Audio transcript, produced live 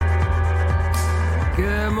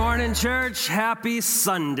Good morning, church. Happy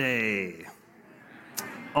Sunday.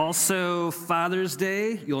 Also, Father's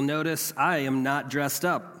Day. You'll notice I am not dressed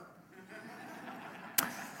up.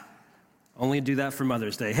 Only do that for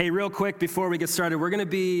Mother's Day. Hey, real quick before we get started,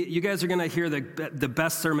 you guys are going to hear the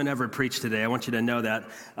best sermon ever preached today. I want you to know that.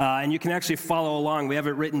 And you can actually follow along. We have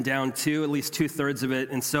it written down too, at least 2/3 of it.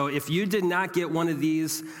 And so if you did not get one of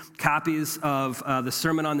these copies of the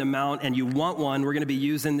Sermon on the Mount and you want one, we're going to be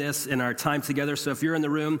using this in our time together. So if you're in the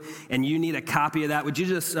room and you need a copy of that, would you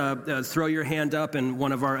just throw your hand up and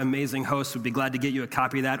one of our amazing hosts would be glad to get you a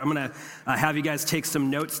copy of that. I'm going to have you guys take some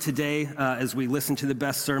notes today as we listen to the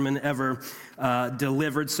best sermon ever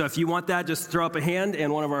delivered. So if you want that, just throw up a hand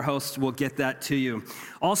and one of our hosts will get that to you.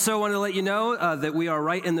 Also want to let you know that we are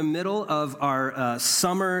right in the middle of our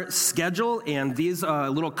summer schedule, and these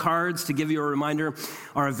little cards to give you a reminder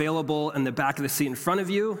are available in the back of the seat in front of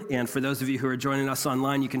you. And for those of you who are joining us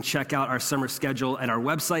online, you can check out our summer schedule at our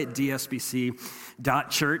website,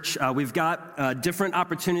 dsbc.church. We've got different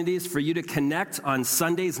opportunities for you to connect on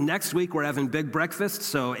Sundays. Next week, we're having big breakfast,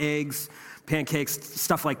 so eggs, pancakes,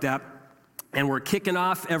 stuff like that. And we're kicking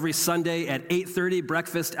off every Sunday at 8:30,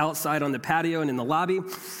 breakfast outside on the patio and in the lobby.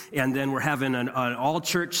 And then we're having an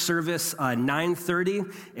all-church service 9:30,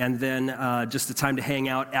 and then just the time to hang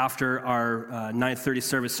out after our 9:30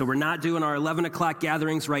 service. So we're not doing our 11 o'clock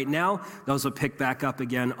gatherings right now. Those will pick back up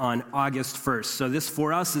again on August 1st. So this,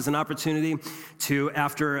 for us, is an opportunity to,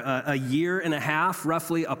 after a year and a half,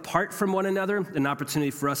 roughly, apart from one another, an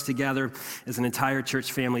opportunity for us to gather as an entire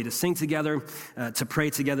church family to sing together, to pray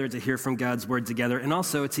together, to hear from God's word together, and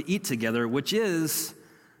also to eat together, which is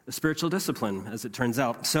a spiritual discipline, as it turns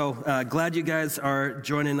out. So glad you guys are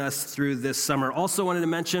joining us through this summer. Also wanted to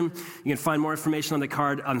mention, you can find more information on the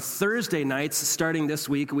card. On Thursday nights, starting this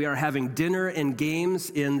week, we are having dinner and games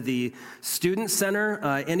in the Student Center.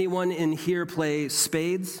 Anyone in here play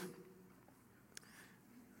spades?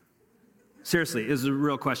 Seriously, this is a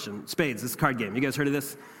real question. Spades, this card game. You guys heard of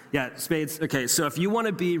this? Yeah, spades. Okay, so if you want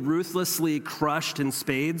to be ruthlessly crushed in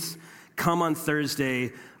spades, come on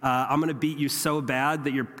Thursday. I'm going to beat you so bad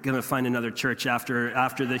that you're going to find another church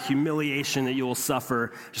after the humiliation that you will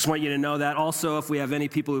suffer. Just want you to know that. Also, if we have any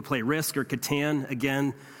people who play Risk or Catan,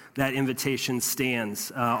 again, that invitation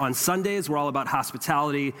stands. On Sundays, we're all about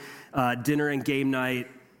hospitality, dinner and game night,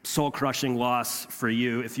 soul-crushing loss for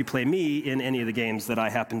you if you play me in any of the games that I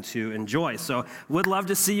happen to enjoy. So would love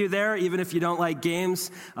to see you there, even if you don't like games.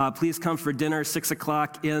 Please come for dinner, 6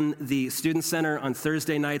 o'clock in the Student Center on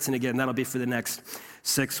Thursday nights. And again, that'll be for the next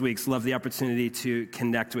 6 weeks. Love the opportunity to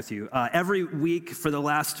connect with you. Every week for the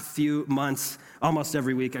last few months, almost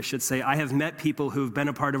every week, I should say, I have met people who've been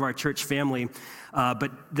a part of our church family,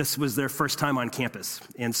 but this was their first time on campus.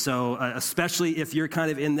 And so, especially if you're kind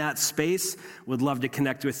of in that space, would love to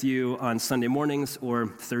connect with you on Sunday mornings or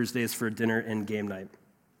Thursdays for dinner and game night.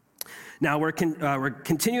 Now, we're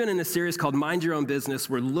continuing in a series called Mind Your Own Business.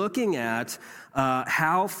 We're looking at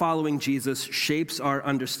how following Jesus shapes our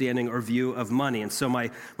understanding or view of money. And so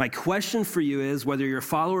my question for you is, whether you're a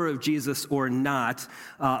follower of Jesus or not,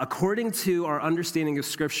 according to our understanding of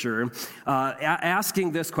Scripture,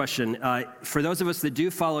 asking this question, for those of us that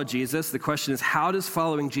do follow Jesus, the question is, how does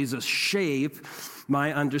following Jesus shape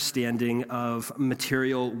my understanding of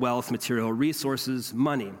material wealth, material resources,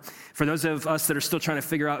 money? For those of us that are still trying to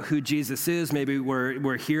figure out who Jesus is, maybe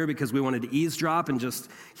we're here because we wanted to eavesdrop and just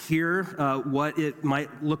hear what it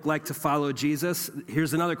might look like to follow Jesus.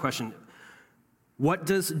 Here's another question. What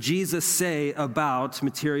does Jesus say about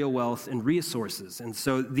material wealth and resources? And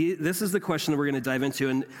so this is the question that we're going to dive into,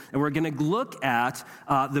 and we're going to look at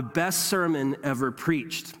the best sermon ever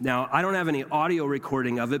preached. Now, I don't have any audio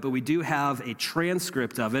recording of it, but we do have a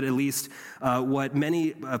transcript of it, at least what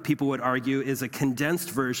many people would argue is a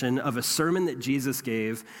condensed version of a sermon that Jesus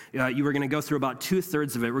gave. You were going to go through about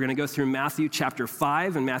 2/3 of it. We're going to go through Matthew chapter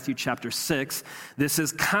 5 and Matthew chapter 6. This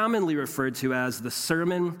is commonly referred to as the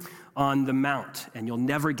Sermon on the Mount, and you'll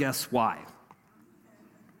never guess why.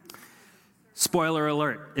 Spoiler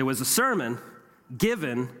alert, it was a sermon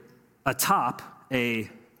given atop a...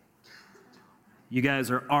 You guys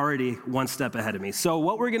are already one step ahead of me. So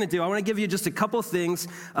what we're going to do, I want to give you just a couple things.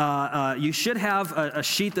 You should have a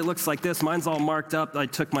sheet that looks like this. Mine's all marked up. I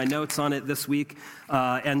took my notes on it this week.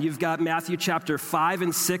 And you've got Matthew chapter 5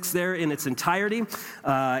 and 6 there in its entirety.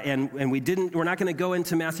 And we're not going to go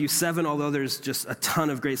into Matthew 7, although there's just a ton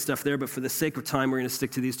of great stuff there. But for the sake of time, we're going to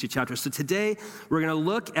stick to these two chapters. So today, we're going to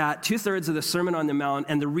look at 2/3 of the Sermon on the Mount.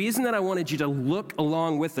 And the reason that I wanted you to look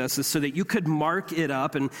along with us is so that you could mark it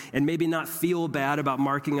up and maybe not feel bad bad about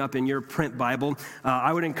marking up in your print Bible.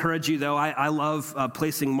 I would encourage you, though, I love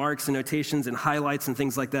placing marks and notations and highlights and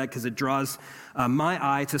things like that because it draws my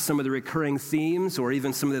eye to some of the recurring themes or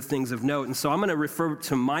even some of the things of note. And so I'm going to refer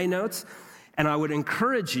to my notes, and I would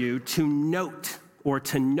encourage you to note or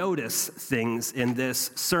to notice things in this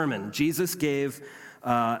sermon. Jesus gave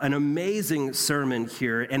an amazing sermon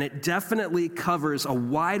here, and it definitely covers a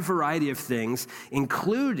wide variety of things,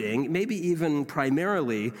 including, maybe even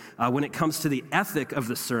primarily, when it comes to the ethic of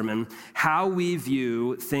the sermon, how we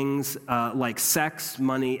view things like sex,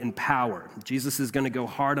 money, and power. Jesus is going to go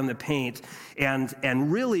hard on the paint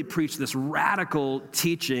and really preach this radical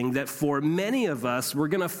teaching that for many of us, we're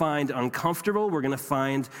going to find uncomfortable. We're going to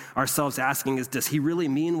find ourselves asking, does he really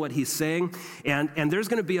mean what he's saying? And there's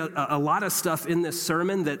going to be a lot of stuff in this sermon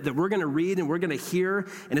that we're going to read and we're going to hear,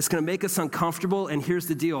 and it's going to make us uncomfortable. And here's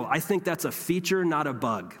the deal. I think that's a feature, not a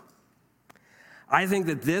bug. I think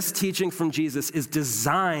that this teaching from Jesus is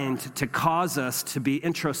designed to cause us to be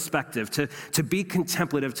introspective, to be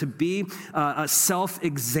contemplative, to be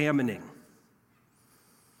self-examining.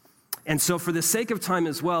 And so for the sake of time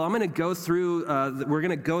as well, I'm going to go through, we're going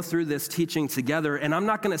to go through this teaching together, and I'm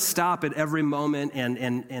not going to stop at every moment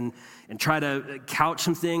and try to couch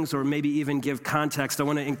some things or maybe even give context. I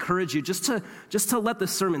want to encourage you just to let the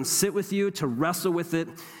sermon sit with you, to wrestle with it.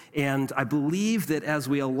 And I believe that as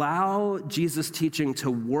we allow Jesus' teaching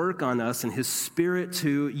to work on us and his Spirit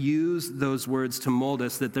to use those words to mold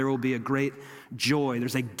us, that there will be a great joy.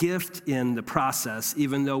 There's a gift in the process,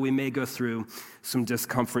 even though we may go through some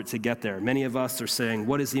discomfort to get there. Many of us are saying,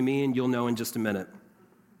 what does he mean? You'll know in just a minute.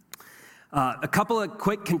 A couple of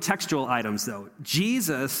quick contextual items, though.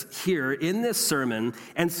 Jesus here in this sermon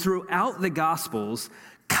and throughout the Gospels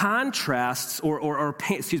contrasts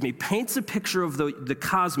paints a picture of the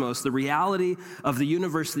cosmos, the reality of the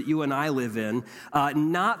universe that you and I live in,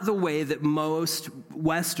 not the way that most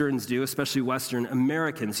Westerns do, especially Western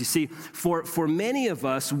Americans. You see, for many of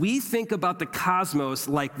us, we think about the cosmos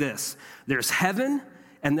like this. There's heaven,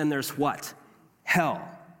 and then there's what? Hell.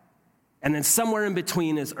 And then somewhere in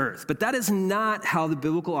between is earth. But that is not how the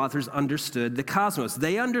biblical authors understood the cosmos.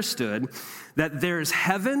 They understood that there's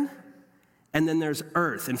heaven, and then there's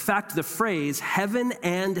earth. In fact, the phrase heaven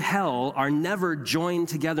and hell are never joined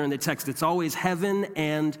together in the text. It's always heaven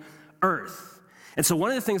and earth. And so one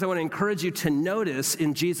of the things I want to encourage you to notice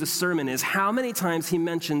in Jesus' sermon is how many times he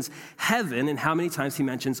mentions heaven and how many times he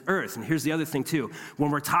mentions earth. And here's the other thing too.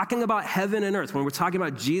 When we're talking about heaven and earth, when we're talking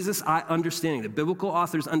about Jesus' understanding, the biblical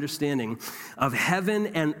author's understanding of heaven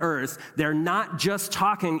and earth, they're not just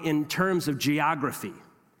talking in terms of geography.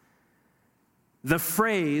 The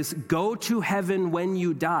phrase, go to heaven when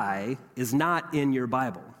you die, is not in your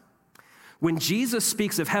Bible. When Jesus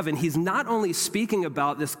speaks of heaven, he's not only speaking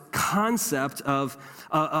about this concept of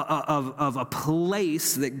a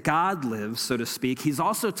place that God lives, so to speak, he's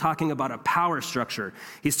also talking about a power structure.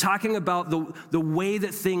 He's talking about the way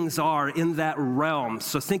that things are in that realm.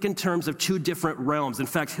 So think in terms of two different realms. In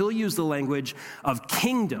fact, he'll use the language of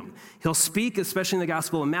kingdom. He'll speak, especially in the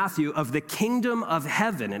Gospel of Matthew, of the kingdom of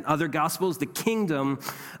heaven. In other Gospels, the kingdom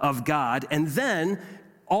of God. And then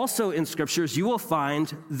also in scriptures, you will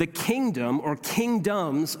find the kingdom or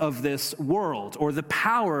kingdoms of this world or the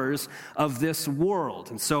powers of this world.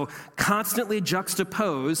 And so constantly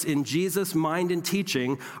juxtaposed in Jesus' mind and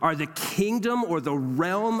teaching are the kingdom or the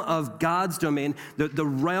realm of God's domain, the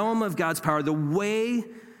realm of God's power, the way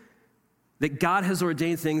that God has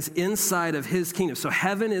ordained things inside of his kingdom. So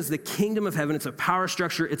heaven is the kingdom of heaven. It's a power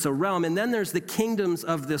structure. It's a realm. And then there's the kingdoms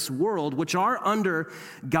of this world, which are under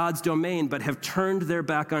God's domain, but have turned their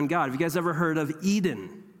back on God. Have you guys ever heard of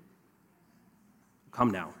Eden? Come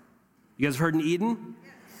now. You guys heard in Eden?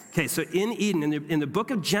 Okay, so in Eden, in the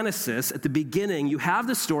book of Genesis, at the beginning, you have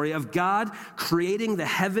the story of God creating the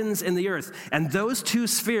heavens and the earth. And those two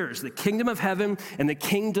spheres, the kingdom of heaven and the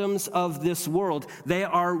kingdoms of this world, they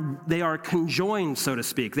are conjoined, so to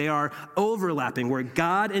speak. They are overlapping, where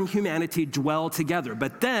God and humanity dwell together.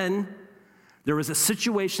 But then there was a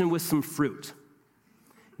situation with some fruit.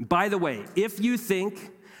 By the way, if you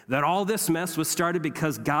think that all this mess was started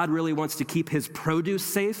because God really wants to keep his produce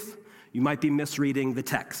safe, you might be misreading the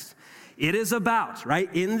text. It is about,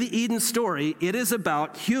 right, in the Eden story, it is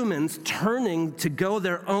about humans turning to go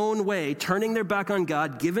their own way, turning their back on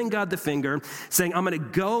God, giving God the finger, saying, I'm going to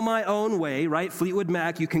go my own way, right? Fleetwood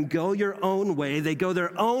Mac, you can go your own way. They go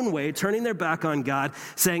their own way, turning their back on God,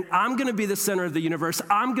 saying, I'm going to be the center of the universe.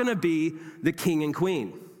 I'm going to be the king and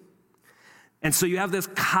queen. And so you have this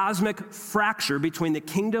cosmic fracture between the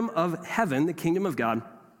kingdom of heaven, the kingdom of God,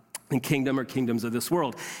 and kingdom or kingdoms of this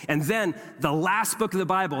world. And then the last book of the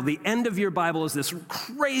Bible, the end of your Bible, is this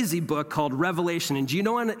crazy book called Revelation. And you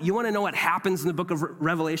want to know what happens in the book of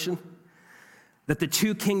Revelation? That the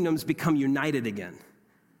two kingdoms become united again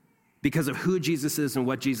because of who Jesus is and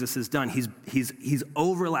what Jesus has done. He's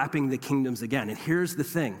overlapping the kingdoms again. And here's the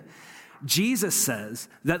thing. Jesus says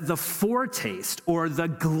that the foretaste or the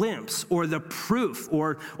glimpse or the proof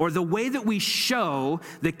or the way that we show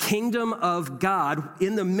the kingdom of God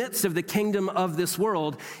in the midst of the kingdom of this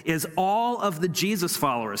world is all of the Jesus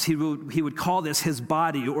followers. He would call this his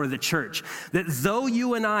body or the church. That though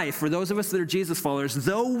you and I, for those of us that are Jesus followers,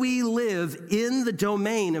 though we live in the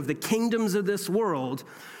domain of the kingdoms of this world,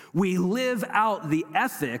 we live out the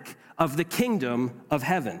ethic of the kingdom of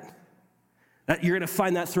heaven. You're going to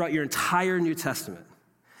find that throughout your entire New Testament.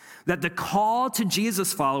 That the call to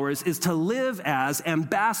Jesus followers is to live as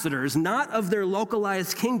ambassadors, not of their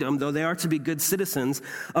localized kingdom, though they are to be good citizens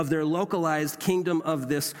of their localized kingdom of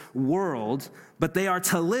this world, but they are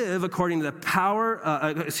to live according to the power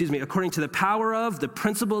of, the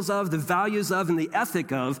principles of, the values of, and the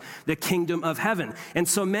ethic of the kingdom of heaven. And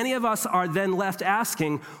so many of us are then left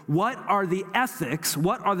asking, what are the ethics,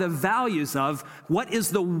 what are the values of, what is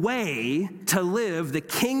the way to live the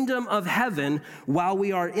kingdom of heaven while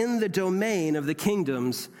we are in the domain of the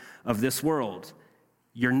kingdoms of this world?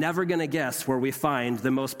 You're never going to guess where we find the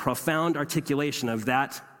most profound articulation of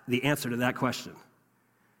that, the answer to that question.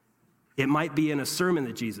 It might be in a sermon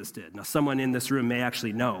that Jesus did. Now, someone in this room may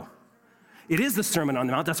actually know. It is the Sermon on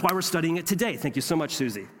the Mount. That's why we're studying it today. Thank you so much,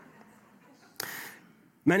 Susie.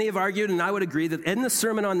 Many have argued, and I would agree, that in the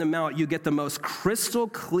Sermon on the Mount, you get the most crystal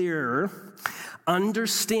clear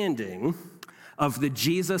understanding of the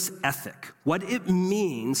Jesus ethic, what it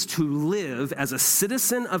means to live as a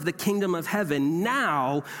citizen of the kingdom of heaven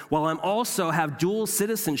now, while I'm also have dual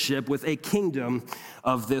citizenship with a kingdom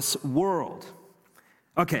of this world.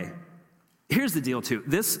 Okay, here's the deal too.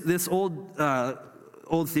 This old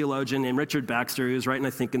theologian named Richard Baxter, who was writing, I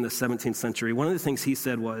think, in the 17th century, one of the things he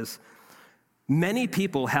said was, many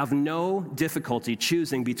people have no difficulty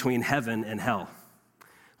choosing between heaven and hell.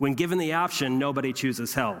 When given the option, nobody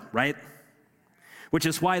chooses hell, right? Which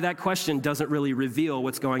is why that question doesn't really reveal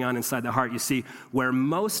what's going on inside the heart. You see, where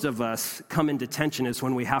most of us come into tension is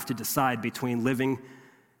when we have to decide between living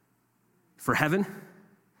for heaven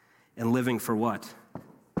and living for what?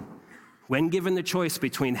 When given the choice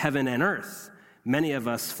between heaven and earth, many of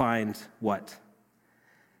us find what?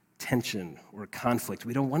 Tension or conflict.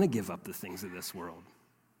 We don't want to give up the things of this world.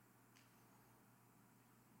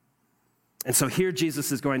 And so here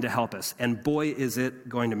Jesus is going to help us, and boy, is it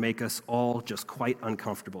going to make us all just quite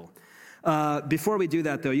uncomfortable. Before we do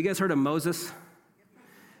that, though, you guys heard of Moses?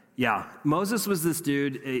 Yeah, Moses was this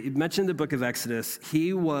dude. You mentioned the book of Exodus.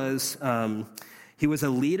 He was a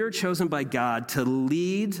leader chosen by God to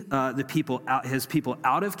lead his people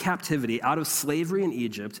out of captivity, out of slavery in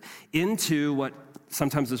Egypt, into what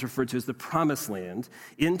sometimes is referred to as the Promised Land,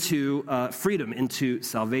 into freedom, into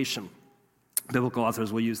salvation. Biblical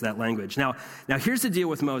authors will use that language. Now here's the deal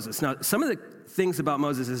with Moses. Now, some of the things about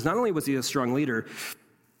Moses is not only was he a strong leader,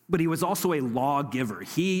 but he was also a lawgiver.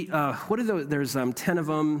 What are those? There's 10 of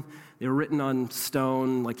them. They were written on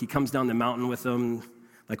stone. Like he comes down the mountain with them.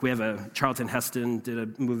 Like we have Charlton Heston did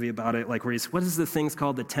a movie about it. Like what is the things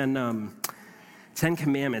called? The 10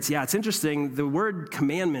 Commandments. Yeah, it's interesting. The word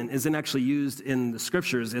commandment isn't actually used in the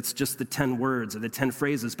scriptures. It's just the 10 words or the 10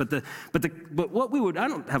 phrases. But I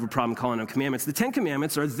don't have a problem calling them commandments. The 10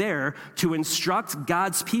 Commandments are there to instruct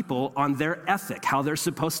God's people on their ethic, how they're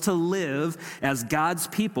supposed to live as God's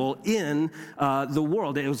people in the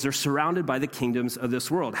world. They're surrounded by the kingdoms of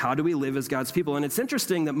this world. How do we live as God's people? And it's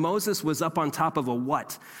interesting that Moses was up on top of a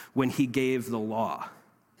what when he gave the law?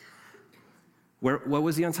 What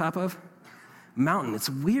was he on top of? Mountain. It's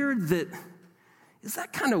weird is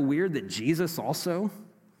that kind of weird that Jesus also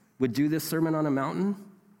would do this Sermon on a Mountain?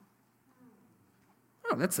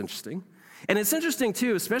 Oh, that's interesting. And it's interesting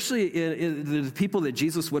too, especially in the people that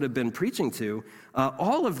Jesus would have been preaching to,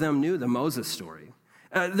 all of them knew the Moses story.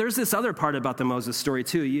 There's this other part about the Moses story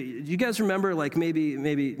too. You guys remember, like maybe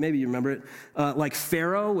you remember it, like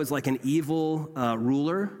Pharaoh was like an evil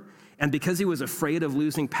ruler, and because he was afraid of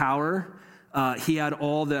losing power, he had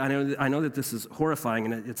all the, I know that this is horrifying,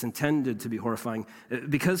 and it's intended to be horrifying.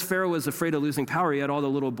 Because Pharaoh was afraid of losing power, he had all the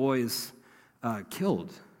little boys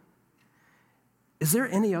killed. Is there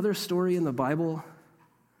any other story in the Bible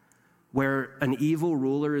where an evil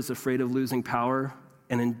ruler is afraid of losing power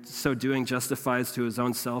and in so doing justifies to his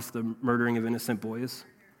own self the murdering of innocent boys?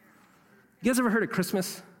 You guys ever heard of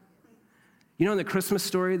Christmas? You know, in the Christmas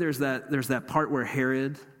story, there's that part where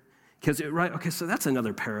Herod Right, okay, so that's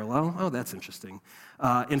another parallel. Oh, that's interesting.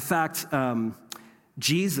 In fact,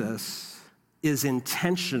 Jesus is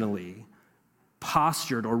intentionally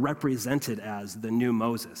postured or represented as the new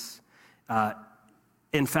Moses.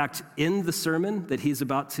 In fact, in the sermon that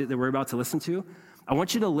we're about to listen to, I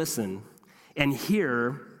want you to listen and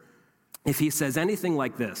hear if he says anything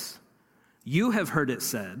like this: "You have heard it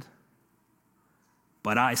said,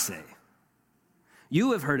 but I say."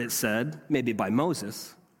 You have heard it said, maybe by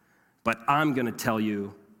Moses, but I'm going to tell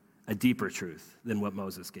you a deeper truth than what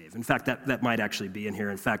Moses gave. In fact, that might actually be in here.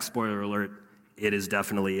 In fact, spoiler alert, it is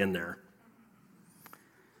definitely in there.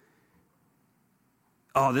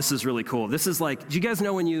 Oh, this is really cool. This is like, do you guys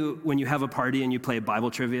know when you have a party and you play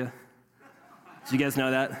Bible trivia? Do you guys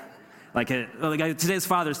know that? Today's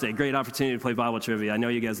Father's Day, great opportunity to play Bible trivia. I know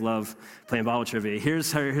you guys love playing Bible trivia.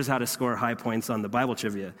 Here's how to score high points on the Bible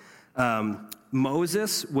trivia.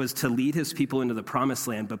 Moses was to lead his people into the promised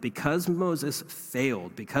land, but because Moses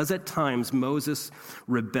failed, because at times Moses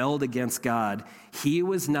rebelled against God, he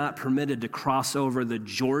was not permitted to cross over the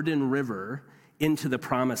Jordan River into the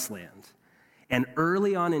promised land. And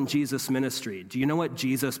early on in Jesus' ministry, do you know what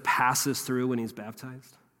Jesus passes through when he's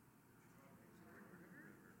baptized?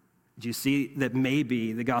 Do you see that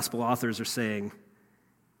maybe the gospel authors are saying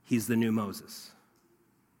he's the new Moses?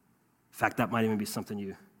 In fact, that might even be something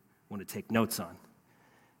you want to take notes on.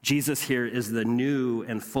 Jesus here is the new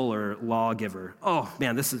and fuller lawgiver. Oh,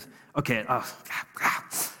 man, this is, okay,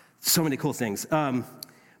 so many cool things.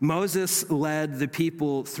 Moses led the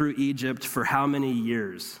people through Egypt for how many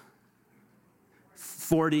years?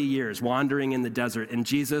 40 years, wandering in the desert. And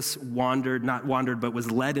Jesus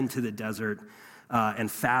was led into the desert and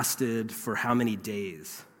fasted for how many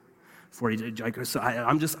days? 40 days. So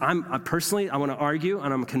personally, I want to argue,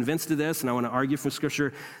 and I'm convinced of this, and I want to argue from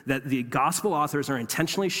Scripture that the gospel authors are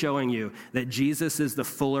intentionally showing you that Jesus is the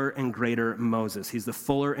fuller and greater Moses. He's the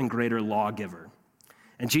fuller and greater lawgiver.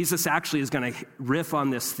 And Jesus actually is going to riff on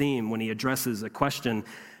this theme when he addresses a question.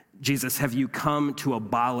 Jesus, have you come to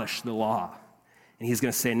abolish the law? And he's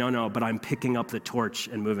going to say, no, but I'm picking up the torch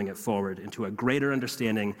and moving it forward into a greater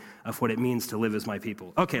understanding of what it means to live as my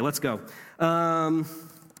people. Okay, let's go. I'm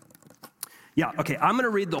going to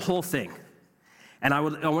read the whole thing. And I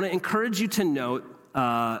want to encourage you to note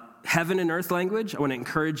heaven and earth language. I want to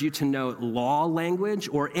encourage you to note law language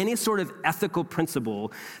or any sort of ethical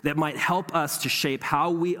principle that might help us to shape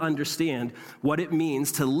how we understand what it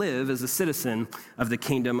means to live as a citizen of the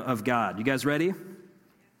kingdom of God. You guys ready?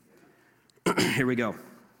 Here we go.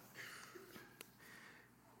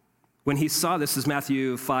 When he saw, this is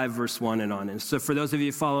Matthew 5, verse 1 and on. And so for those of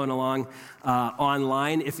you following along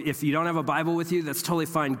online, if you don't have a Bible with you, that's totally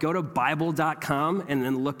fine. Go to Bible.com and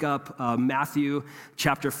then look up Matthew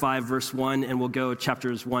chapter 5, verse 1, and we'll go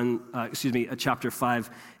chapter 5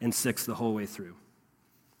 and 6 the whole way through.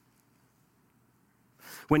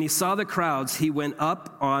 When he saw the crowds, he went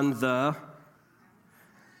up and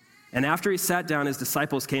after he sat down, his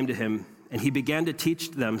disciples came to him, and he began to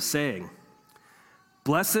teach them, saying,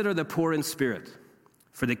 "Blessed are the poor in spirit,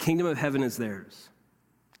 for the kingdom of heaven is theirs."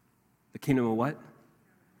 The kingdom of what?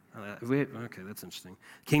 Okay, that's interesting.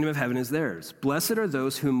 Kingdom of heaven is theirs. Blessed are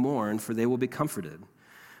those who mourn, for they will be comforted.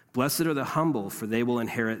 Blessed are the humble, for they will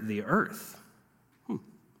inherit the earth.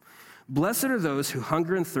 Blessed are those who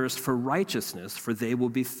hunger and thirst for righteousness, for they will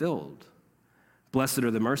be filled. Blessed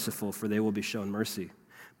are the merciful, for they will be shown mercy.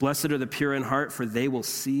 Blessed are the pure in heart, for they will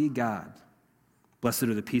see God. Blessed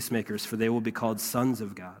are the peacemakers, for they will be called sons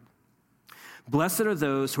of God. Blessed are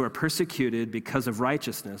those who are persecuted because of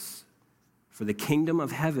righteousness, for the kingdom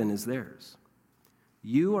of heaven is theirs.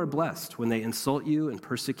 You are blessed when they insult you and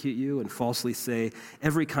persecute you and falsely say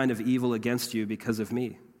every kind of evil against you because of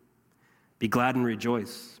me. Be glad and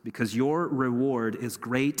rejoice, because your reward is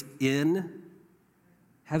great in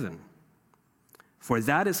heaven. For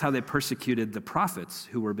that is how they persecuted the prophets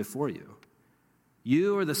who were before you.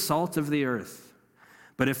 You are the salt of the earth.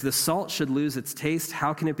 But if the salt should lose its taste,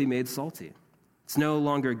 how can it be made salty? It's no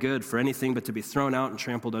longer good for anything but to be thrown out and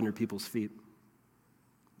trampled under people's feet.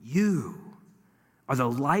 You are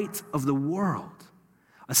the light of the world.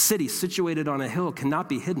 A city situated on a hill cannot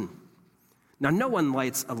be hidden. Now, no one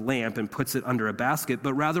lights a lamp and puts it under a basket,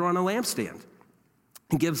 but rather on a lampstand,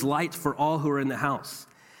 and gives light for all who are in the house.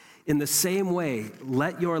 In the same way,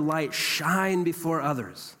 let your light shine before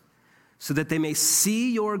others, so that they may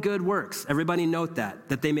see your good works. Everybody note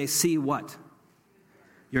that they may see what?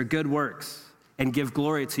 Your good works, and give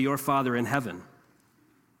glory to your Father in heaven.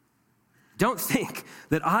 Don't think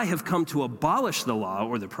that I have come to abolish the law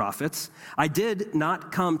or the prophets. I did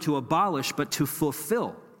not come to abolish, but to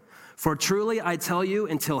fulfill. For truly I tell you,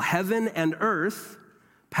 until heaven and earth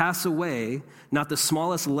pass away. Not the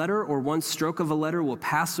smallest letter or one stroke of a letter will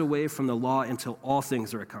pass away from the law until all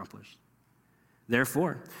things are accomplished.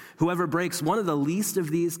 Therefore, whoever breaks one of the least of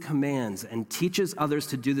these commands and teaches others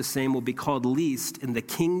to do the same will be called least in the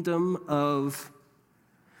kingdom of.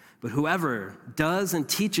 But whoever does and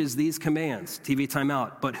teaches these commands, TV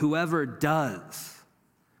timeout, but whoever does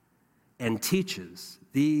and teaches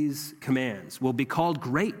these commands will be called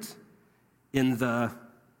great in the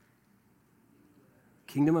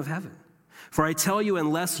kingdom of heaven. For I tell you,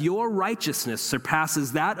 unless your righteousness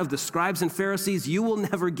surpasses that of the scribes and Pharisees, you will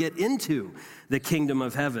never get into the kingdom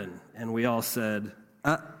of heaven. And we all said,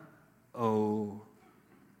 uh-oh.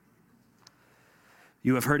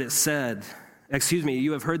 You have heard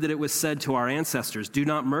that it was said to our ancestors, do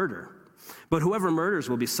not murder. But whoever murders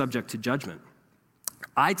will be subject to judgment.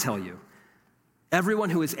 I tell you, everyone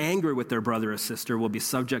who is angry with their brother or sister will be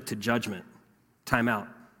subject to judgment. Time out.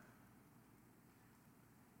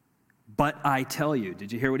 But I tell you,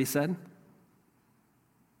 did you hear what he said?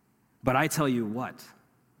 But I tell you what?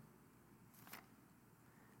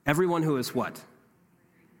 Everyone who is what?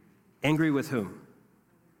 Angry with whom?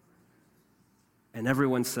 And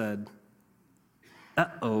everyone said,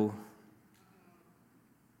 uh-oh.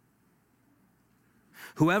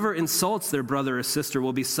 Whoever insults their brother or sister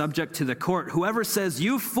will be subject to the court. Whoever says,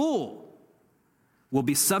 you fool, will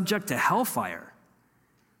be subject to hellfire.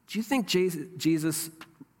 Do you think Jesus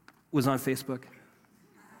was on Facebook?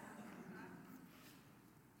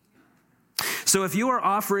 So if you are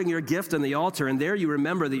offering your gift on the altar and there you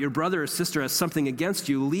remember that your brother or sister has something against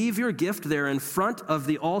you, leave your gift there in front of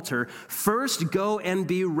the altar. First go and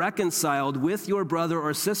be reconciled with your brother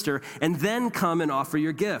or sister, and then come and offer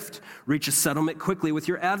your gift. Reach a settlement quickly with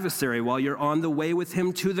your adversary while you're on the way with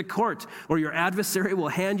him to the court, or your adversary will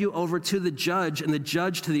hand you over to the judge, and the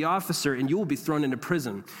judge to the officer, and you will be thrown into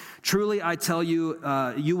prison. Truly, I tell you,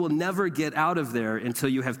 you will never get out of there until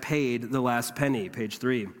you have paid the last penny. Page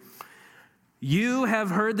 3. You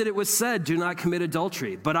have heard that it was said, do not commit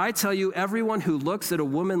adultery. But I tell you, everyone who looks at a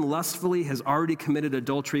woman lustfully has already committed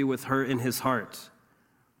adultery with her in his heart.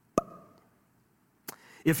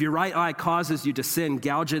 If your right eye causes you to sin,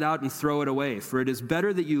 gouge it out and throw it away. For it is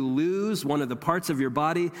better that you lose one of the parts of your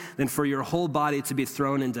body than for your whole body to be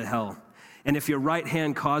thrown into hell. And if your right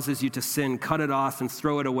hand causes you to sin, cut it off and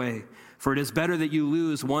throw it away. For it is better that you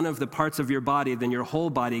lose one of the parts of your body than your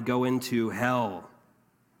whole body go into hell.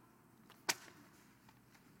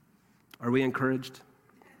 Are we encouraged?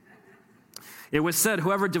 It was said,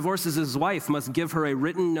 whoever divorces his wife must give her a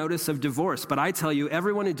written notice of divorce. But I tell you,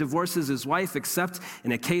 everyone who divorces his wife, except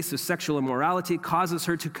in a case of sexual immorality, causes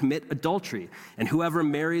her to commit adultery. And whoever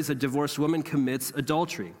marries a divorced woman commits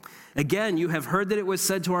adultery. Again, you have heard that it was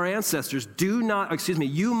said to our ancestors,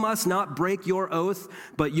 you must not break your oath,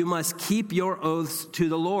 but you must keep your oaths to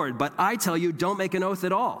the Lord. But I tell you, don't make an oath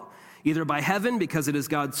at all. Either by heaven, because it is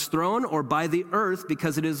God's throne, or by the earth,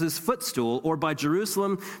 because it is his footstool, or by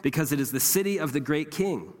Jerusalem, because it is the city of the great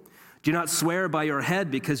king. Do not swear by your head,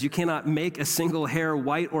 because you cannot make a single hair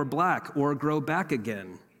white or black, or grow back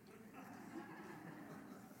again.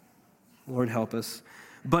 Lord, help us.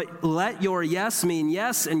 But let your yes mean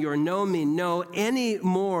yes, and your no mean no.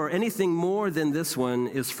 Anything more than this one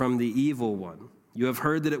is from the evil one. You have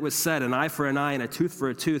heard that it was said, an eye for an eye and a tooth for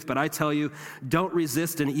a tooth, but I tell you, don't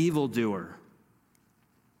resist an evildoer.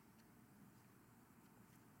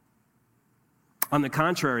 On the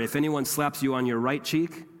contrary, if anyone slaps you on your right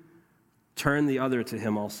cheek, turn the other to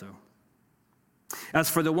him also. As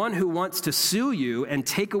for the one who wants to sue you and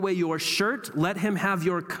take away your shirt, let him have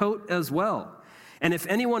your coat as well. And if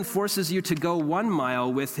anyone forces you to go 1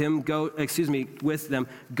 mile with them, go 2.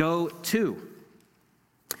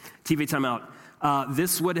 TV timeout.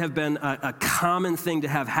 This would have been a common thing to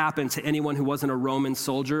have happen to anyone who wasn't a Roman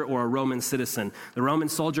soldier or a Roman citizen. The Roman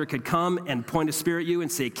soldier could come and point a spear at you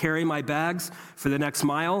and say, carry my bags for the next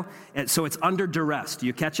mile. And so it's under duress. Do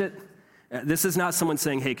you catch it? This is not someone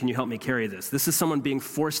saying, hey, can you help me carry this? This is someone being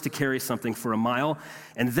forced to carry something for a mile.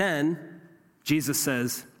 And then Jesus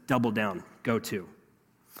says, double down, go 2.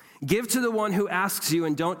 Give to the one who asks you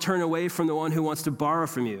and don't turn away from the one who wants to borrow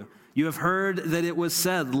from you. You have heard that it was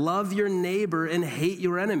said, love your neighbor and hate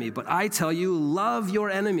your enemy. But I tell you, love your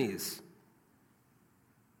enemies.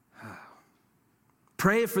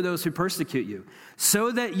 Pray for those who persecute you, so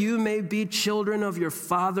that you may be children of your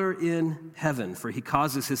Father in heaven. For he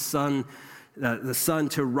causes his sun the sun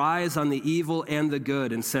to rise on the evil and the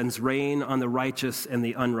good, and sends rain on the righteous and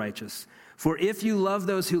the unrighteous. For if you love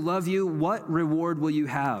those who love you, what reward will you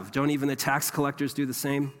have? Don't even the tax collectors do the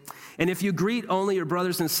same? And if you greet only your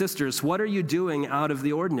brothers and sisters, what are you doing out of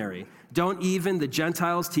the ordinary? Don't even the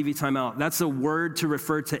Gentiles, TV time out. That's a word to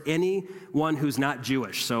refer to anyone who's not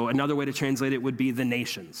Jewish. So another way to translate it would be the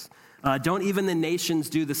nations. Don't even the nations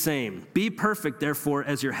do the same. Be perfect, therefore,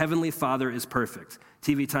 as your heavenly Father is perfect.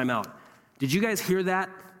 TV time out. Did you guys hear that?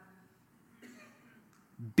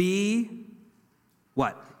 Be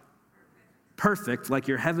what? Perfect, like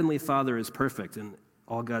your heavenly Father is perfect. And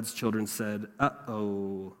all God's children said,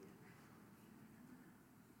 uh-oh.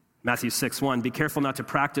 Matthew 6:1, be careful not to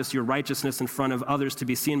practice your righteousness in front of others to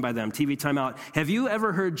be seen by them. TV timeout. Have you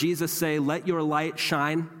ever heard Jesus say, let your light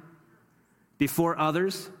shine before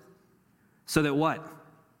others? So that what?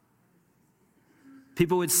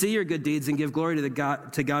 People would see your good deeds and give glory to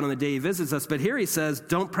God on the day he visits us. But here he says,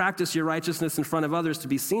 don't practice your righteousness in front of others to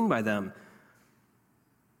be seen by them.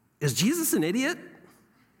 Is Jesus an idiot?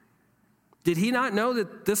 Did he not know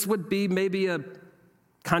that this would be maybe a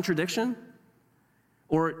contradiction?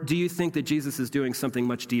 Or do you think that Jesus is doing something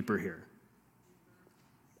much deeper here?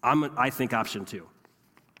 I think option 2.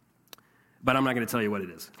 But I'm not going to tell you what it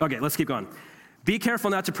is. Okay, let's keep going. Be careful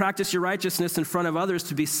not to practice your righteousness in front of others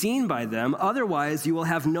to be seen by them. Otherwise, you will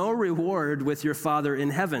have no reward with your Father in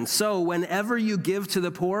heaven. So whenever you give to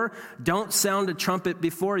the poor, don't sound a trumpet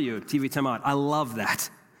before you. TV timeout. I love that.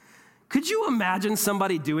 Could you imagine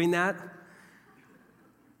somebody doing that?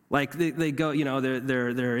 Like they go,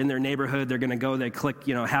 they're in their neighborhood. They're going to go. They click,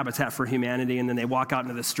 Habitat for Humanity, and then they walk out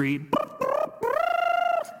into the street.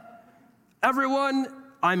 Everyone,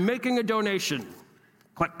 I'm making a donation.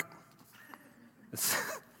 Click.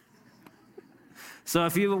 So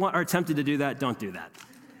if you are tempted to do that, don't do that.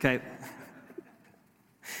 Okay.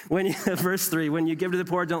 Verse 3, when you give to the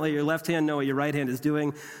poor, don't let your left hand know what your right hand is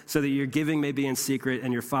doing, so that your giving may be in secret,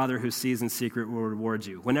 and your Father who sees in secret will reward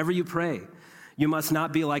you. Whenever you pray, you must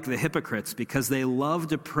not be like the hypocrites, because they love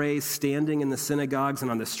to pray standing in the synagogues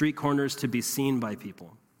and on the street corners to be seen by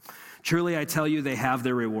people. Truly, I tell you, they have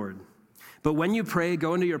their reward. But when you pray,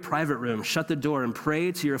 go into your private room, shut the door, and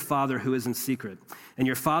pray to your Father who is in secret. And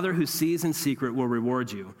your Father who sees in secret will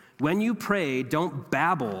reward you. When you pray, don't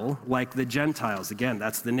babble like the Gentiles. Again,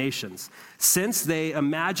 that's the nations. Since they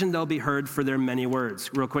imagine they'll be heard for their many words.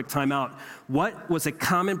 Real quick time out. What was a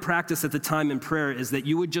common practice at the time in prayer is that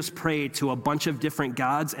you would just pray to a bunch of different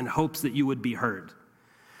gods in hopes that you would be heard.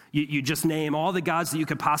 You just name all the gods that you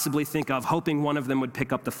could possibly think of, hoping one of them would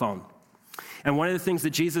pick up the phone. And one of the things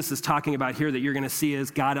that Jesus is talking about here that you're going to see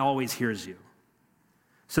is God always hears you.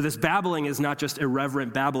 So this babbling is not just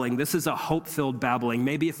irreverent babbling. This is a hope-filled babbling.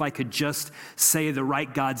 Maybe if I could just say the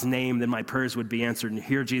right God's name, then my prayers would be answered. And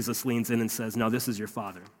here Jesus leans in and says, no, this is your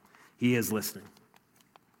Father. He is listening.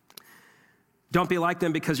 Don't be like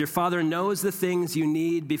them, because your Father knows the things you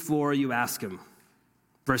need before you ask him.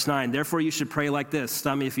 Verse 9, therefore you should pray like this.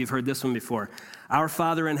 Stop me if you've heard this one before. Our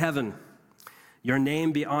Father in heaven, your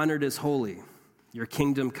name be honored as holy. Your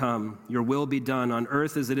kingdom come, your will be done on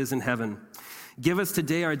earth as it is in heaven. Give us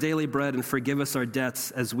today our daily bread, and forgive us our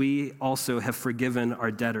debts as we also have forgiven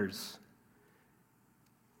our debtors.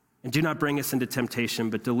 And do not bring us into temptation,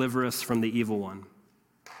 but deliver us from the evil one.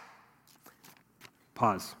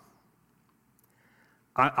 Pause.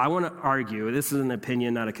 I want to argue, this is an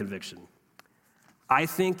opinion, not a conviction. I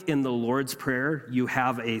think in the Lord's Prayer, you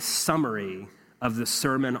have a summary of the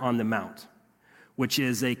Sermon on the Mount, which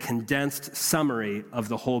is a condensed summary of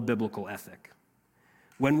the whole biblical ethic.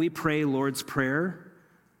 When we pray Lord's Prayer,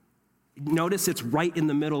 notice it's right in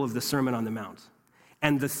the middle of the Sermon on the Mount.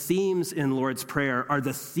 And the themes in Lord's Prayer are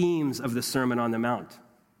the themes of the Sermon on the Mount.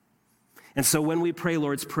 And so when we pray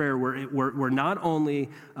Lord's Prayer, we're not only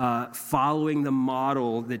following the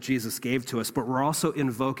model that Jesus gave to us, but we're also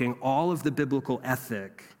invoking all of the biblical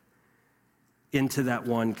ethic into that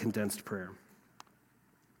one condensed prayer.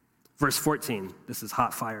 Verse 14, this is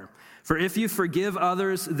hot fire. For if you forgive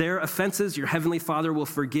others their offenses, your heavenly Father will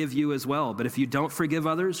forgive you as well. But if you don't forgive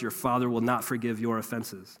others, your Father will not forgive your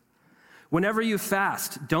offenses. Whenever you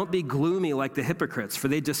fast, don't be gloomy like the hypocrites, for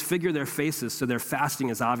they disfigure their faces so their fasting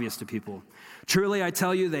is obvious to people. Truly, I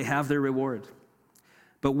tell you, they have their reward.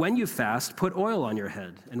 But when you fast, put oil on your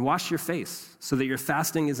head and wash your face, so that your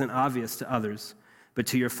fasting isn't obvious to others, but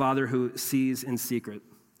to your Father who sees in secret.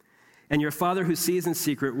 And your Father who sees in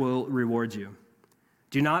secret will reward you.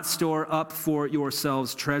 Do not store up for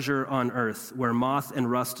yourselves treasure on earth, where moth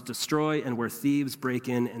and rust destroy and where thieves break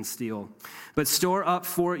in and steal. But store up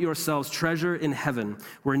for yourselves treasure in heaven,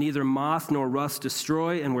 where neither moth nor rust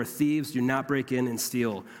destroy and where thieves do not break in and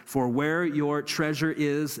steal. For where your treasure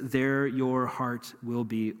is, there your heart will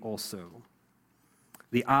be also.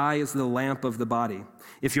 The eye is the lamp of the body.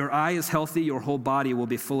 If your eye is healthy, your whole body will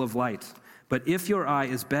be full of light. But if your eye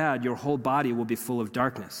is bad, your whole body will be full of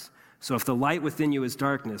darkness. So if the light within you is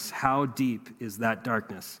darkness, how deep is that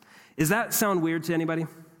darkness? Does that sound weird to anybody?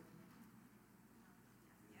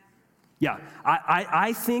 Yeah,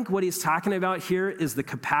 I think what he's talking about here is the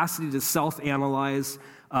capacity to self-analyze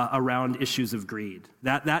around issues of greed.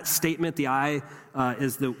 That statement, the eye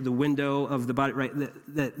is the window of the body, right?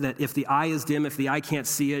 That if the eye is dim, if the eye can't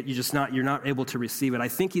see it, you're not able to receive it. I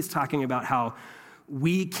think he's talking about how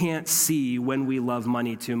we can't see when we love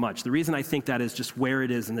money too much. The reason I think that is just where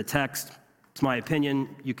it is in the text. It's my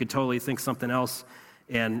opinion. You could totally think something else,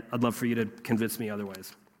 and I'd love for you to convince me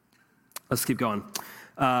otherwise. Let's keep going.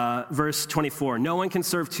 Verse 24, no one can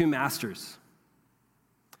serve two masters,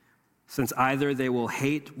 since either they will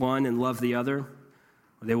hate one and love the other, or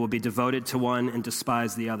they will be devoted to one and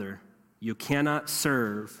despise the other. You cannot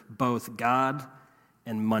serve both God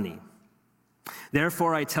and money.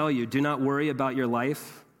 Therefore, I tell you, do not worry about your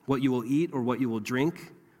life, what you will eat or what you will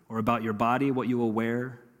drink, or about your body, what you will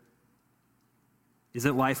wear.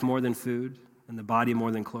 Isn't life more than food, and the body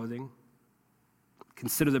more than clothing?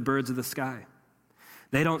 Consider the birds of the sky.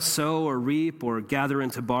 They don't sow or reap or gather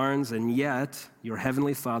into barns, and yet your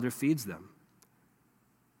heavenly Father feeds them.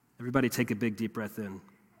 Everybody take a big, deep breath in.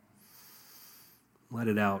 Let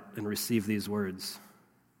it out and receive these words.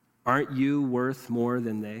 Aren't you worth more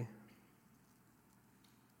than they?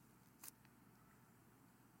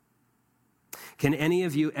 Can any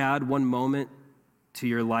of you add one moment to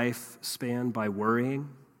your lifespan by worrying?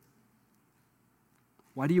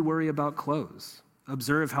 Why do you worry about clothes?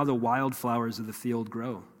 Observe how the wildflowers of the field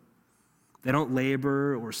grow. They don't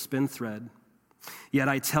labor or spin thread. Yet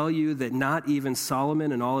I tell you that not even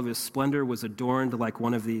Solomon in all of his splendor was adorned like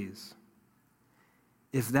one of these.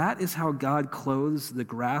 If that is how God clothes the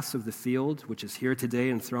grass of the field, which is here today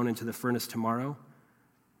and thrown into the furnace tomorrow,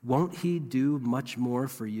 won't he do much more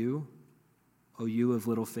for you, O you of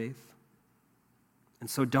little faith? And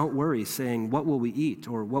so don't worry, saying, what will we eat,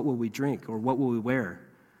 or what will we drink, or what will we wear?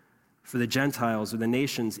 For the Gentiles or the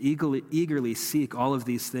nations eagerly seek all of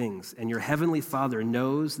these things, and your heavenly Father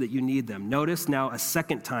knows that you need them. Notice now a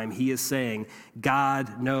second time he is saying,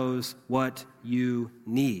 God knows what you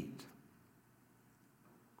need.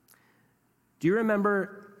 Do you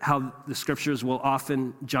remember how the scriptures will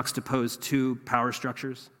often juxtapose two power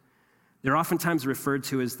structures? They're oftentimes referred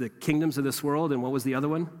to as the kingdoms of this world, and what was the other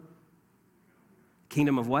one?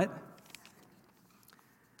 Kingdom of what?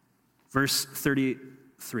 Verse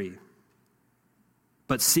 33.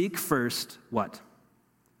 But seek first what?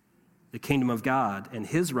 The kingdom of God and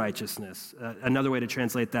his righteousness. Another way to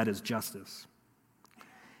translate that is justice.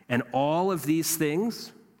 And all of these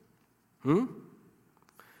things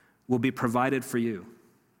will be provided for you.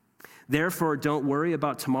 Therefore, don't worry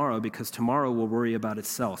about tomorrow, because tomorrow will worry about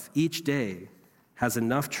itself. Each day has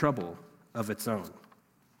enough trouble of its own.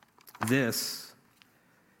 This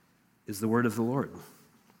is the word of the Lord.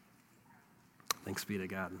 Thanks be to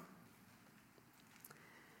God.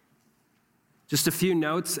 Just a few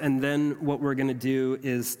notes, and then what we're going to do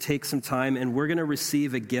is take some time, and we're going to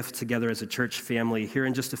receive a gift together as a church family. Here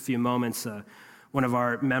in just a few moments, one of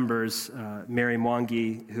our members, Mary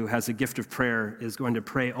Mwangi, who has a gift of prayer, is going to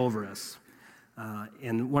pray over us.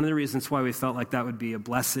 And one of the reasons why we felt like that would be a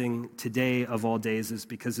blessing today of all days is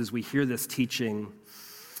because as we hear this teaching,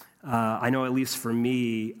 I know at least for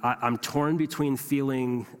me, I'm torn between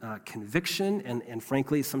feeling conviction and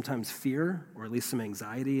frankly, sometimes fear, or at least some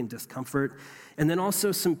anxiety and discomfort, and then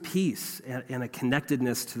also some peace and a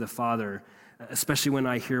connectedness to the Father, especially when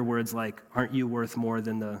I hear words like, aren't you worth more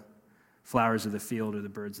than the flowers of the field or the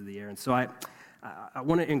birds of the air? And so I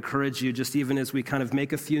want to encourage you, just even as we kind of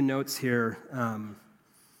make a few notes here,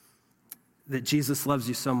 that Jesus loves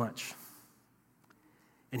you so much.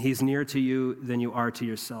 And he's nearer to you than you are to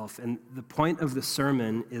yourself. And the point of the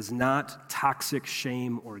sermon is not toxic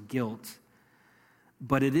shame or guilt,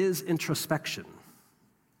 but it is introspection.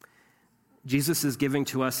 Jesus is giving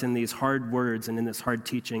to us in these hard words and in this hard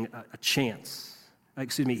teaching a chance.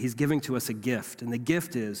 He's giving to us a gift. And the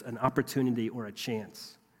gift is an opportunity or a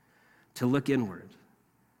chance to look inward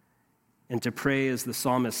and to pray, as the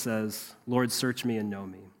psalmist says, Lord, search me and know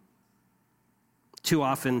me. Too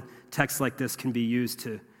often, texts like this can be used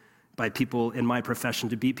by people in my profession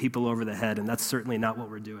to beat people over the head, and that's certainly not what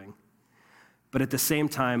we're doing. But at the same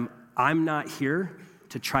time, I'm not here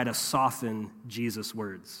to try to soften Jesus'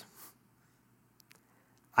 words.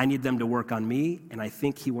 I need them to work on me, and I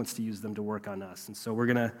think he wants to use them to work on us. And so we're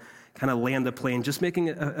going to kind of land the plane, just making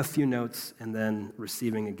a few notes and then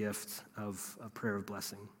receiving a gift of a prayer of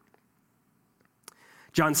blessing.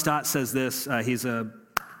 John Stott says this. He's a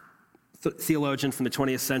theologian from the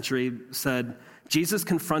 20th century, said, Jesus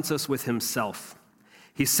confronts us with himself.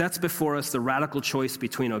 He sets before us the radical choice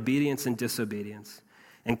between obedience and disobedience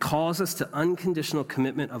and calls us to unconditional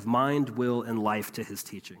commitment of mind, will, and life to his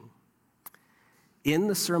teaching. In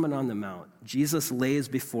the Sermon on the Mount, Jesus lays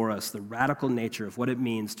before us the radical nature of what it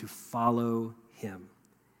means to follow him.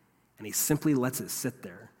 And he simply lets it sit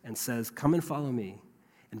there and says, come and follow me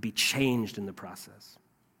and be changed in the process.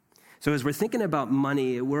 So as we're thinking about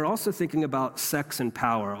money, we're also thinking about sex and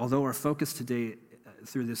power. Although our focus today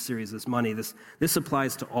through this series is money, this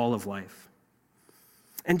applies to all of life.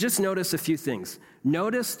 And just notice a few things.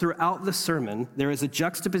 Notice throughout the sermon, there is a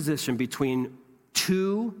juxtaposition between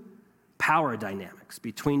two power dynamics,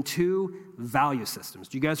 between two value systems.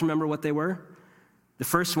 Do you guys remember what they were? The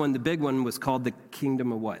first one, the big one, was called the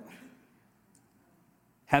kingdom of what?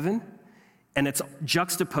 Heaven. And it's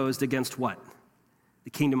juxtaposed against what?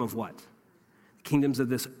 The kingdom of what? The kingdoms of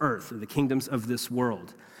this earth, or the kingdoms of this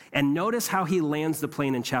world. And notice how he lands the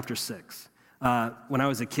plane in chapter 6. When I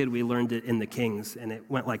was a kid, we learned it in the Kings, and it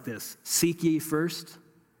went like this. Seek ye first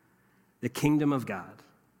the kingdom of God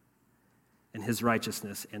and his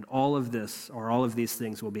righteousness, and all of these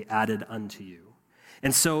things will be added unto you.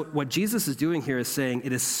 And so what Jesus is doing here is saying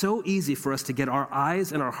it is so easy for us to get our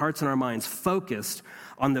eyes and our hearts and our minds focused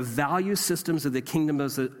on the value systems of the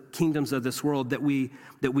kingdoms of this world that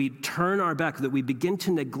we turn our back, that we begin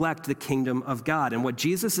to neglect the kingdom of God. And what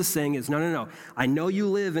Jesus is saying is, no. I know you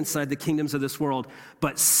live inside the kingdoms of this world,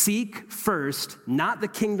 but seek first, not the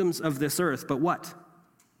kingdoms of this earth, but what?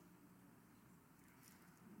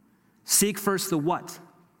 Seek first the what?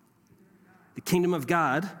 The kingdom of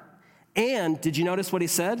God. And did you notice what he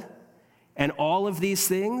said? And all of these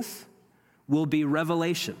things will be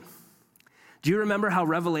revelation. Do you remember how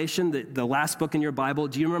Revelation, the last book in your Bible,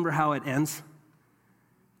 do you remember how it ends?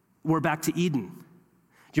 We're back to Eden. Do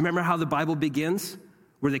you remember how the Bible begins?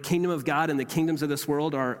 Where the kingdom of God and the kingdoms of this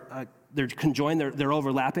world are, they're conjoined, they're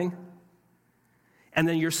overlapping. And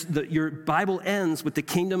then your Bible ends with the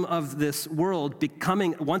kingdom of this world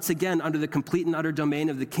becoming once again under the complete and utter domain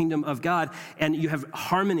of the kingdom of God. And you have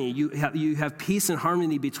harmony, you have peace and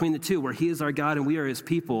harmony between the two, where he is our God and we are his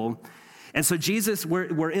people. And so Jesus,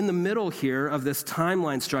 we're in the middle here of this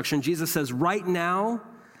timeline structure. And Jesus says, right now,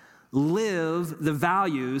 live the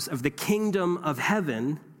values of the kingdom of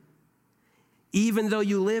heaven, even though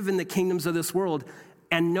you live in the kingdoms of this world.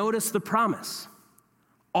 And notice the promise.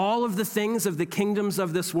 All of the things of the kingdoms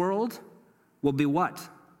of this world will be what?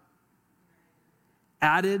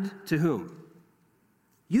 Added to whom?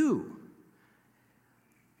 You.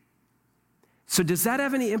 So does that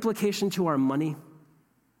have any implication to our money?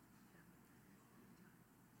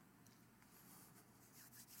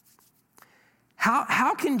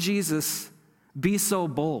 How can Jesus be so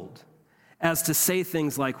bold as to say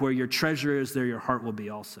things like, where your treasure is, there your heart will be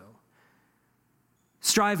also?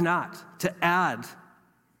 Strive not to add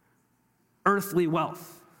earthly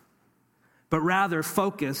wealth, but rather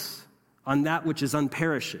focus on that which is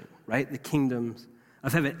unperishing, right? The kingdoms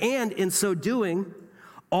of heaven. And in so doing,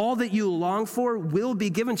 all that you long for will be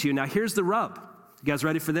given to you. Now, here's the rub. You guys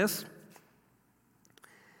ready for this?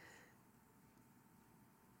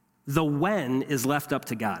 The when is left up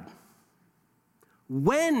to God.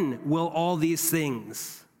 When will all these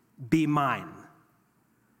things be mine?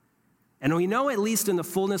 And we know, at least in the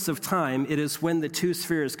fullness of time, it is when the two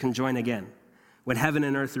spheres conjoin again, when heaven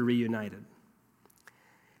and earth are reunited.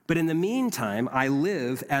 But in the meantime, I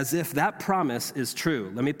live as if that promise is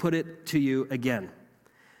true. Let me put it to you again,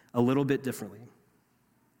 a little bit differently.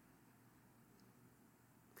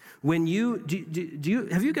 When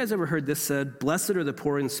have you guys ever heard this said, blessed are the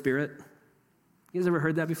poor in spirit? You guys ever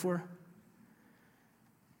heard that before?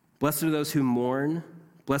 Blessed are those who mourn.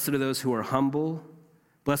 Blessed are those who are humble.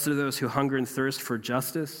 Blessed are those who hunger and thirst for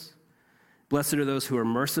justice. Blessed are those who are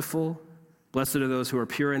merciful. Blessed are those who are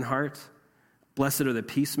pure in heart. Blessed are the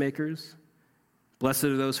peacemakers. Blessed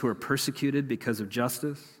are those who are persecuted because of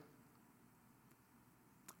justice.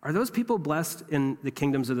 Are those people blessed in the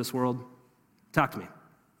kingdoms of this world? Talk to me.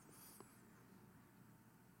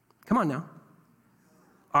 Come on now.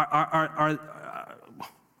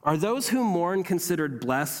 Are those who mourn considered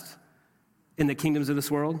blessed in the kingdoms of this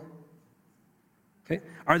world? Okay.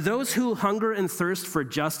 Are those who hunger and thirst for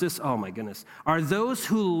justice, oh my goodness, are those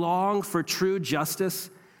who long for true justice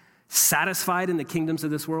satisfied in the kingdoms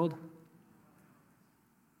of this world?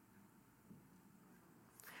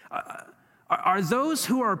 Are those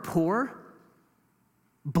who are poor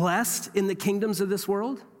blessed in the kingdoms of this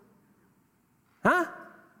world? Huh?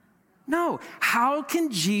 No. How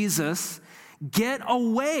can Jesus get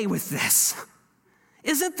away with this?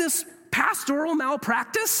 Isn't this pastoral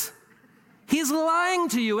malpractice? He's lying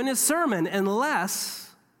to you in his sermon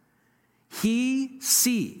unless he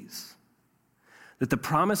sees that the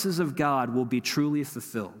promises of God will be truly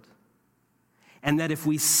fulfilled. And that if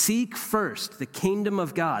we seek first the kingdom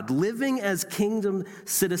of God, living as kingdom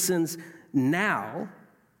citizens now,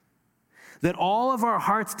 that all of our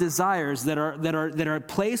heart's desires that are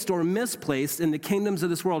placed or misplaced in the kingdoms of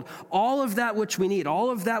this world, all of that which we need, all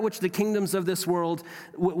of that which the kingdoms of this world,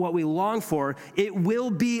 what we long for, it will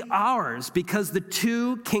be ours because the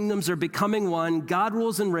two kingdoms are becoming one. God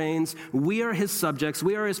rules and reigns. We are his subjects.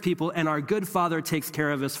 We are his people, and our good Father takes care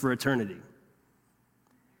of us for eternity.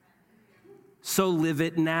 So live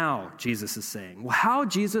it now, Jesus is saying. Well, how,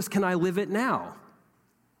 Jesus, can I live it now?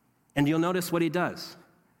 And you'll notice what he does.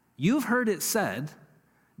 You've heard it said,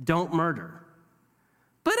 don't murder.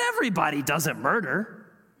 But everybody doesn't murder.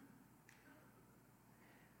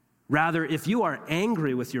 Rather, if you are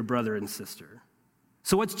angry with your brother and sister,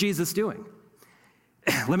 so what's Jesus doing?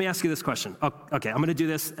 Let me ask you this question. Okay, I'm going to do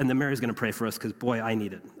this, and then Mary's going to pray for us because, boy, I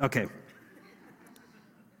need it. Okay.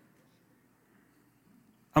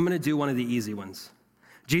 I'm going to do one of the easy ones.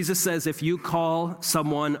 Jesus says if you call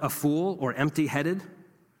someone a fool or empty-headed,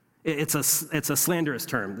 it's a slanderous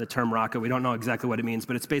term, the term raka. We don't know exactly what it means,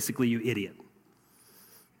 but it's basically you idiot.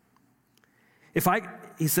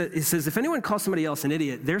 He says, if anyone calls somebody else an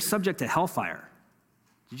idiot, they're subject to hellfire.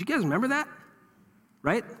 Did you guys remember that?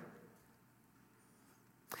 Right?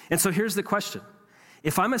 And so here's the question.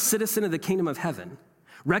 If I'm a citizen of the kingdom of heaven,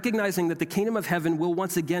 recognizing that the kingdom of heaven will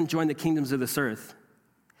once again join the kingdoms of this earth,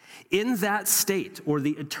 in that state, or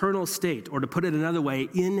the eternal state, or to put it another way,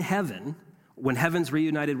 in heaven, when heaven's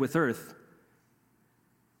reunited with earth,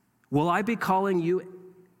 will I be calling you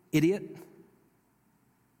idiot?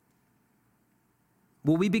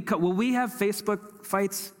 Will we have Facebook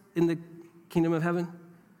fights in the kingdom of heaven?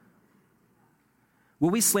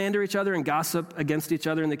 Will we slander each other and gossip against each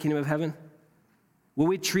other in the kingdom of heaven? Will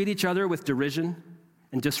we treat each other with derision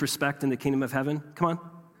and disrespect in the kingdom of heaven? Come on.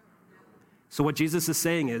 So what Jesus is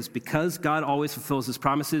saying is, because God always fulfills his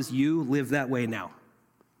promises, you live that way now,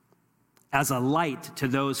 as a light to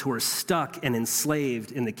those who are stuck and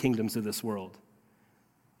enslaved in the kingdoms of this world,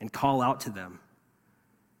 and call out to them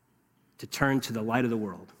to turn to the light of the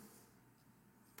world.